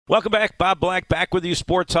Welcome back. Bob Black back with you.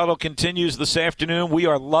 Sports Huddle continues this afternoon. We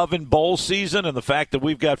are loving bowl season and the fact that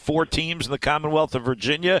we've got 4 teams in the Commonwealth of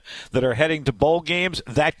Virginia that are heading to bowl games.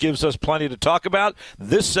 That gives us plenty to talk about.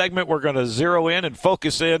 This segment, we're going to zero in and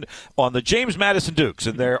focus in on the James Madison Dukes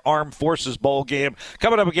and their Armed Forces Bowl game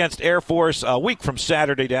coming up against Air Force a week from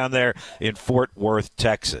Saturday down there in Fort Worth,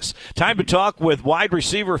 Texas. Time to talk with wide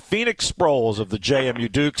receiver Phoenix Sproles of the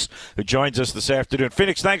JMU Dukes, who joins us this afternoon.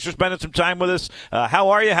 Phoenix, thanks for spending some time with us. How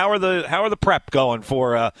are you? How are the prep going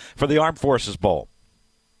for the Armed Forces Bowl?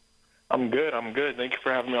 I'm good. Thank you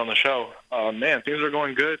for having me on the show. Man, things are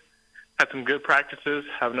going good. Had some good practices.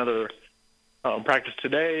 Have another practice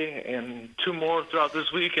today and 2 more throughout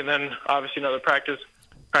this week, and then obviously another practice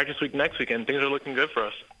week next week, and things are looking good for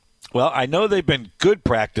us. Well, I know they've been good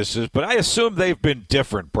practices, but I assume they've been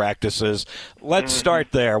different practices. Let's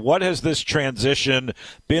start there. What has this transition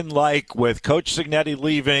been like with Coach Signetti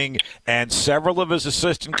leaving and several of his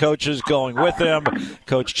assistant coaches going with him?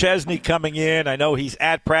 Coach Chesney coming in. I know he's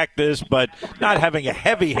at practice, but not having a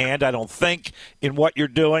heavy hand, I don't think, in what you're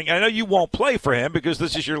doing. I know you won't play for him because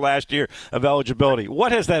this is your last year of eligibility.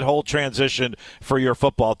 What has that whole transition for your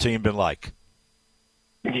football team been like?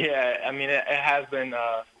 Yeah, I mean, it has been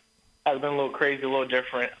a little crazy, a little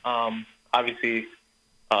different. Obviously,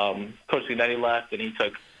 Coach Signetti left, and he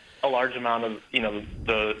took a large amount of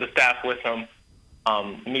the staff with him.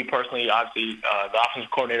 Me personally, obviously, the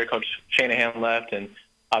offensive coordinator, Coach Shanahan, left, and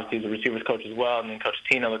obviously the receivers coach as well, and then Coach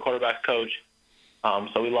Tina, the quarterbacks coach.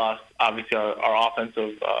 So we lost obviously our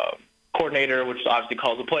offensive coordinator, which obviously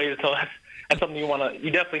calls the plays. So that's something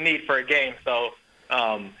you definitely need for a game. So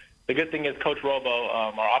the good thing is Coach Robo,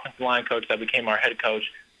 our offensive line coach that became our head coach,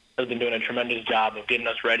 has been doing a tremendous job of getting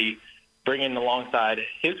us ready, bringing alongside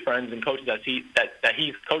his friends and coaches that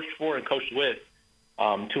he's coached for and coached with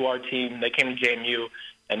to our team. They came to JMU,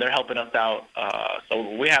 and they're helping us out.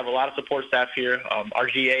 So we have a lot of support staff here. Our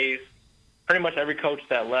GAs, pretty much every coach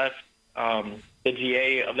that left, the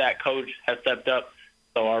GA of that coach has stepped up.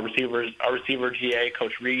 So our receiver GA,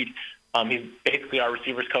 Coach Reed, he's basically our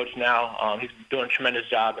receivers coach now. He's doing a tremendous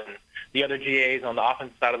job. And the other GAs on the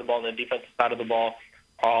offensive side of the ball and the defensive side of the ball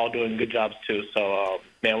are all doing good jobs too. So,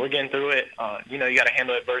 man, we're getting through it. You got to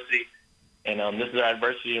handle adversity, and this is our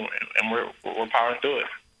adversity, and we're powering through it.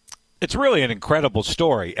 It's really an incredible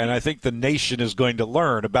story, and I think the nation is going to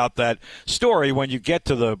learn about that story when you get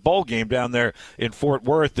to the bowl game down there in Fort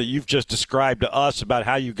Worth that you've just described to us about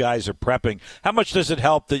how you guys are prepping. How much does it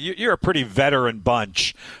help that you're a pretty veteran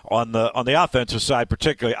bunch on the offensive side,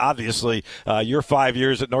 particularly? Obviously, you're 5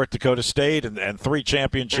 years at North Dakota State and 3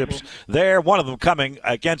 championships there, one of them coming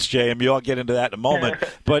against JMU. I'll get into that in a moment.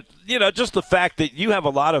 But, just the fact that you have a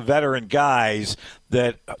lot of veteran guys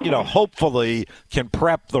that, hopefully can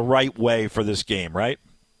prep the right way for this game, right?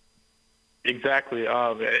 Exactly.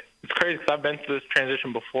 It's crazy because I've been through this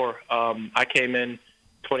transition before. I came in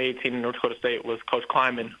 2018 in North Dakota State with Coach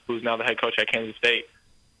Kleiman, who's now the head coach at Kansas State.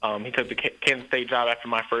 He took the Kansas State job after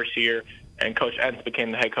my first year, and Coach Entz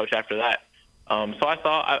became the head coach after that. So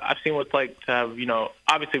I've seen what it's like to have,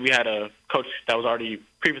 obviously we had a coach that was already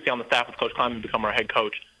previously on the staff with Coach Kleiman become our head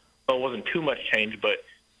coach. So it wasn't too much change, but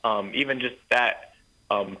even just that,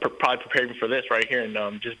 probably prepared me for this right here,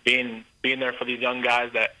 and just being there for these young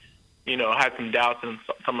guys that had some doubts and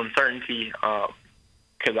some uncertainty,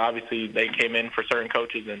 because obviously they came in for certain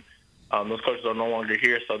coaches, and those coaches are no longer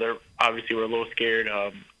here, so they're obviously were a little scared,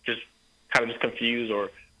 just confused or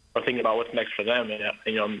thinking about what's next for them.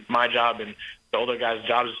 And my job and the older guys'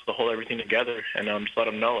 job is to hold everything together and just let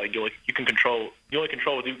them know like you can control. You only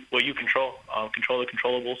control what you control. Control the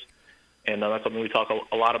controllables, and that's something we talk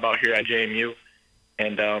a lot about here at JMU.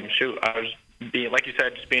 And I was being, like you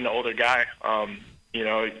said, just being an older guy.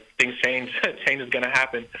 Things change. Change is going to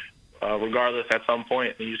happen, regardless at some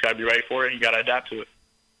point. And you just got to be ready for it. And you got to adapt to it.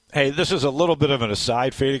 Hey, this is a little bit of an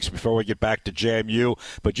aside, Phoenix, before we get back to JMU.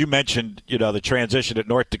 But you mentioned, the transition at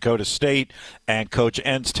North Dakota State and Coach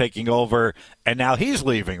Entz taking over, and now he's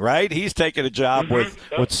leaving, right? He's taking a job with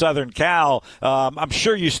Southern Cal. I'm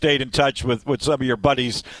sure you stayed in touch with some of your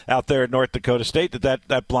buddies out there at North Dakota State. Did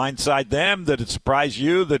that blindside them? Did it surprise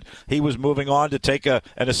you that he was moving on to take an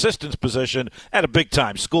assistant's position at a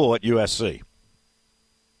big-time school at USC?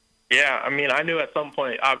 Yeah, I mean, I knew at some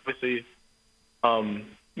point, obviously,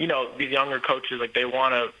 these younger coaches, like they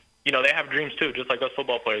want to, they have dreams too, just like us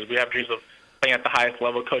football players. We have dreams of playing at the highest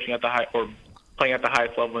level, coaching at the playing at the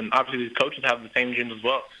highest level, and obviously these coaches have the same dreams as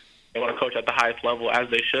well. They want to coach at the highest level as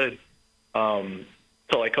they should. So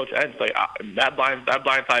like Coach Entz, like that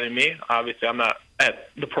blindsided me. Obviously, I'm not at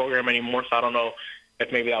the program anymore, so I don't know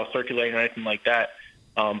if maybe I was circulating or anything like that.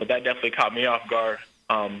 But that definitely caught me off guard.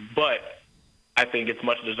 But I think it's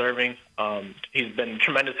much deserving. He's been a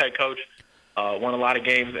tremendous head coach, won a lot of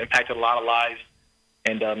games, impacted a lot of lives,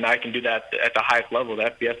 and now he can do that at the highest level, the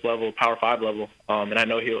FBS level, Power 5 level. And I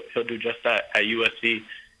know he'll do just that at USC,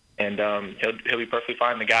 and he'll be perfectly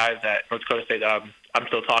fine. The guys at North Dakota State that I'm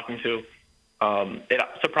still talking to, it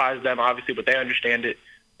surprised them obviously, but they understand it.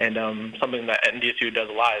 And something that NDSU does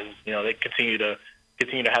a lot is, they continue to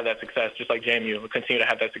have that success, just like JMU will continue to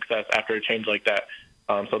have that success after a change like that.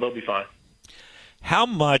 So they'll be fine. How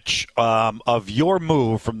much of your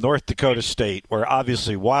move from North Dakota State, where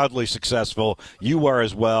obviously wildly successful, you were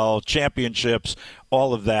as well, championships,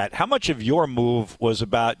 all of that, how much of your move was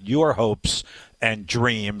about your hopes and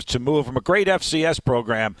dreams to move from a great FCS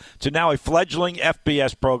program to now a fledgling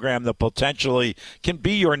FBS program that potentially can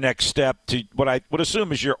be your next step to what I would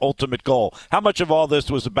assume is your ultimate goal? How much of all this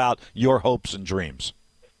was about your hopes and dreams?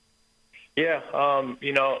 Yeah,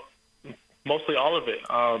 mostly all of it.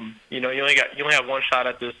 You only have one shot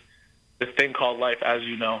at this thing called life, as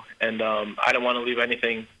you know, and I don't want to leave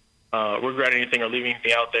anything, regret anything or leave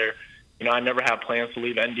anything out there. I never had plans to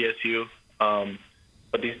leave NDSU, but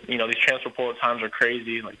these transfer portal times are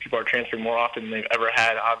crazy. Like, people are transferring more often than they've ever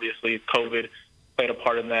had. Obviously, COVID played a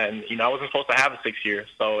part in that, and I wasn't supposed to have a 6 year,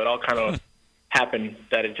 so it all kind of happened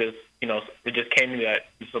that it just came to me that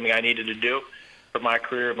it's something I needed to do for my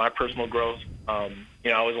career, my personal growth. I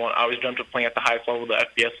always dreamt of playing at the highest level, the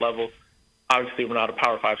FBS level. Obviously, we're not a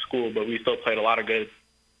Power 5 school, but we still played a lot of good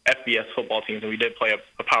FBS football teams, and we did play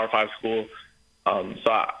a Power 5 school.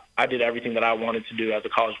 So I did everything that I wanted to do as a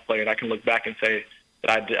college player, and I can look back and say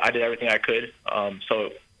that I did everything I could.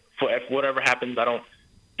 So if whatever happens, I don't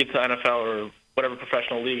get to NFL or whatever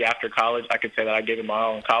professional league after college, I could say that I gave it my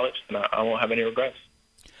all in college, and I won't have any regrets.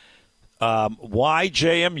 Why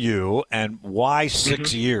JMU and why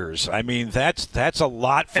 6 years? I mean, that's a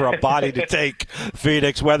lot for a body to take,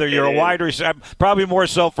 Phoenix, whether you're a wide receiver, probably more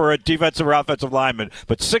so for a defensive or offensive lineman,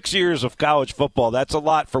 but 6 years of college football, that's a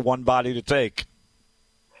lot for one body to take.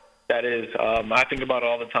 That is. I think about it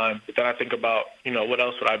all the time, but then I think about, what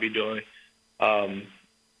else would I be doing?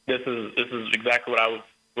 This is exactly what I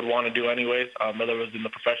would want to do anyways. Whether it was in the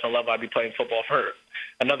professional level, I'd be playing football for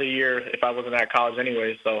another year if I wasn't at college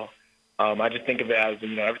anyway, so I just think of it as,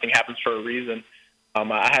 everything happens for a reason.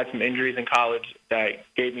 I had some injuries in college that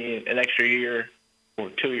gave me an extra year,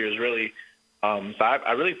 or 2 years really. So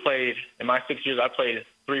I really played, in my 6 years, I played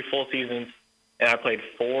 3 full seasons, and I played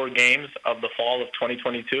 4 games of the fall of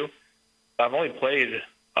 2022. So I've only played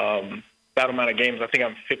that amount of games. I think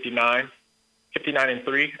I'm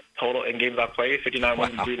 59-3 total in games I've played, 59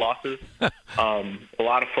 wins and 3 losses. A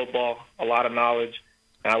lot of football, a lot of knowledge.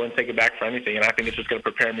 And I wouldn't take it back for anything, and I think it's just going to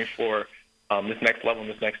prepare me for this next level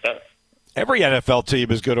and this next step. Every NFL team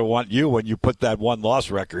is going to want you when you put that 1-loss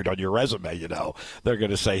record on your resume. They're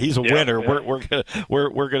going to say he's a winner. Yeah.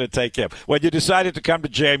 We're going to take him. When you decided to come to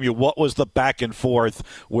JMU, what was the back and forth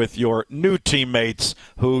with your new teammates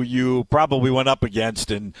who you probably went up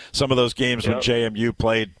against in some of those games when JMU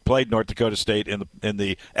played North Dakota State in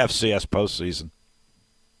the FCS postseason?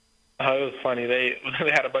 It was funny. They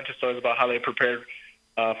had a bunch of stories about how they prepared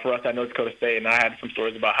for us at North Dakota State, and I had some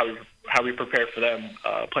stories about how we prepared for them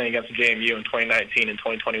playing against JMU in 2019 and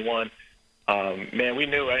 2021. Man, we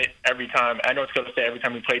knew every time at North Dakota State, every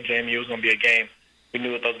time we played JMU, it was going to be a game. We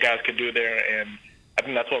knew what those guys could do there, and I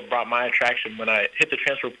think that's what brought my attraction when I hit the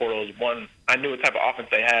transfer portal. One, I knew what type of offense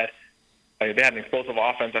they had. They had an explosive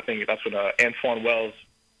offense. I think that's when Antoine Wells,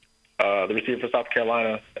 the receiver for South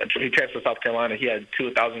Carolina, he transferred to South Carolina. He had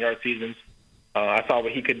 2 1,000-yard seasons. I saw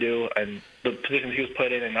what he could do and the positions he was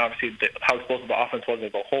put in, and obviously how explosive the offense was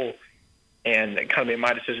as a whole. And it kind of made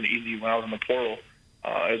my decision easy when I was in the portal.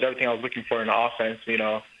 It was everything I was looking for in the offense. They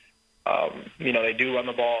do run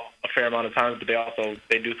the ball a fair amount of times, but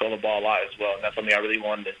they do throw the ball a lot as well. And that's something I really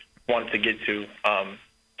wanted to get to,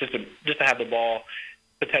 just to have the ball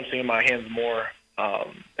potentially in my hands more,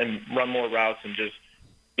 and run more routes and just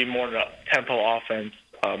be more in a tempo offense,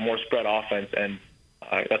 more spread offense. And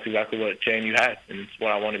that's exactly what JMU had, and it's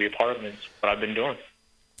what I want to be a part of, and it's what I've been doing.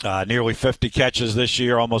 Nearly 50 catches this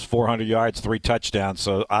year, almost 400 yards, 3 touchdowns.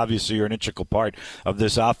 So obviously you're an integral part of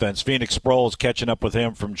this offense. Phoenix Sproles catching up with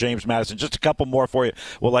him from James Madison. Just a couple more for you.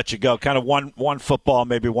 We'll let you go. Kind of one football,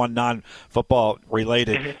 maybe one non-football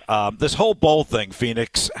related. This whole bowl thing,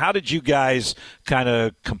 Phoenix, how did you guys kind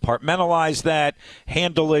of compartmentalize that,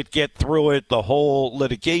 handle it, get through it, the whole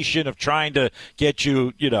litigation of trying to get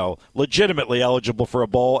you, legitimately eligible for a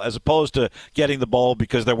bowl as opposed to getting the bowl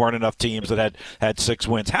because there weren't enough teams that had 6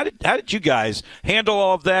 wins? How did you guys handle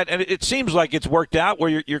all of that? And it seems like it's worked out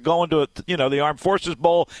where you're going to the Armed Forces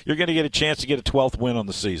Bowl. You're going to get a chance to get a 12th win on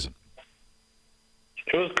the season.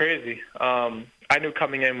 It was crazy. I knew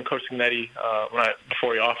coming in with Coach Signetti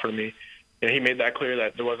before he offered me, he made that clear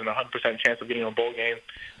that there wasn't a 100% chance of getting a bowl game.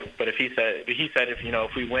 But he said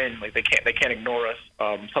if we win, like they can't ignore us.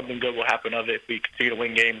 Something good will happen of it if we continue to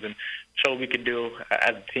win games and show what we can do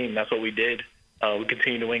as a team. That's what we did. We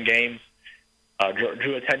continued to win games.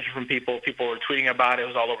 Drew attention from people. People were tweeting about it. It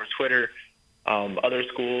was all over Twitter. Other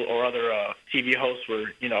school or other TV hosts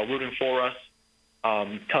were rooting for us.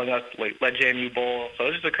 Telling us let JMU bowl. So it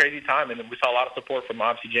was just a crazy time, and we saw a lot of support from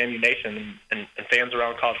obviously JMU Nation and fans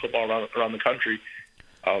around college football around the country.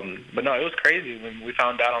 But no, it was crazy when we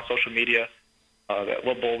found out on social media that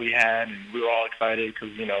what bowl we had, and we were all excited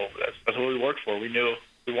because that's what we worked for. We knew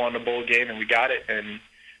we wanted a bowl game, and we got it, and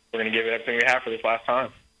we're going to give it everything we have for this last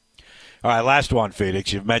time. All right, last one,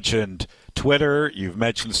 Felix. You've mentioned Twitter, you've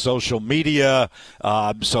mentioned social media,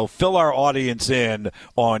 so fill our audience in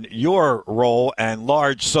on your role and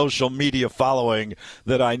large social media following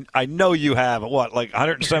that I know you have, like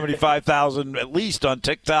 175,000 at least on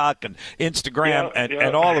TikTok and Instagram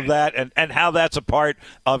and all of that, and how that's a part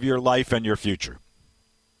of your life and your future.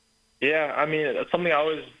 Yeah, I mean, it's something I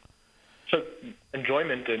always took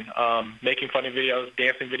enjoyment in, making funny videos,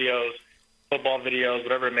 dancing videos, football videos,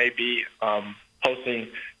 whatever it may be, posting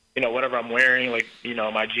whatever I'm wearing, like,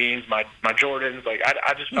 my jeans, my Jordans. Like,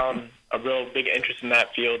 I just found a real big interest in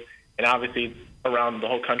that field. And obviously around the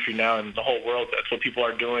whole country now and the whole world, that's what people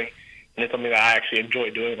are doing. And it's something that I actually enjoy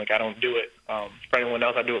doing. Like, I don't do it for anyone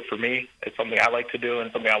else. I do it for me. It's something I like to do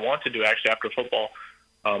and something I want to do actually after football.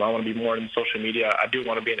 I want to be more in social media. I do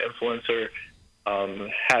want to be an influencer,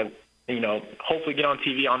 hopefully get on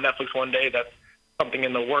TV on Netflix one day. That's something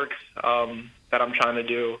in the works that I'm trying to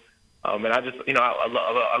do. And I just,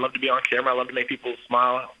 I love to be on camera. I love to make people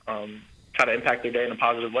smile, try to impact their day in a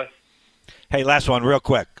positive way. Hey, last one real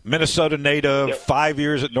quick. Minnesota native, 5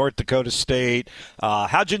 years at North Dakota State.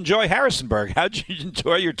 How'd you enjoy Harrisonburg? How'd you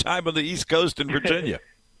enjoy your time on the East Coast in Virginia?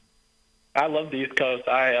 I love the East Coast.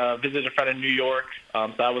 I visited a friend in New York, so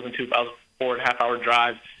I was a 4.5 hour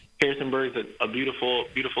drive. Harrisonburg is a beautiful,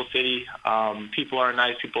 beautiful city. People are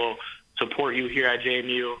nice. People support you here at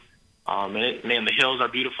JMU. And the hills are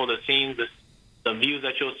beautiful. The scenes, the views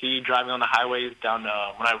that you'll see driving on the highways down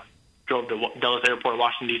when I drove to Dulles Airport,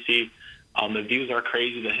 Washington, D.C., the views are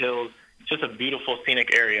crazy, the hills. It's just a beautiful,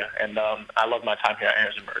 scenic area, and I love my time here at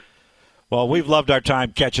Harrisonburg. Well, we've loved our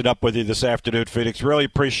time catching up with you this afternoon, Felix. Really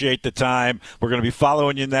appreciate the time. We're going to be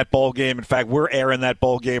following you in that bowl game. In fact, we're airing that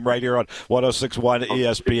bowl game right here on 106.1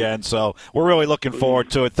 ESPN, so we're really looking forward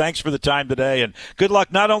to it. Thanks for the time today, and good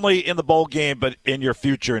luck not only in the bowl game but in your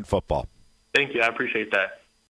future in football. Thank you. I appreciate that.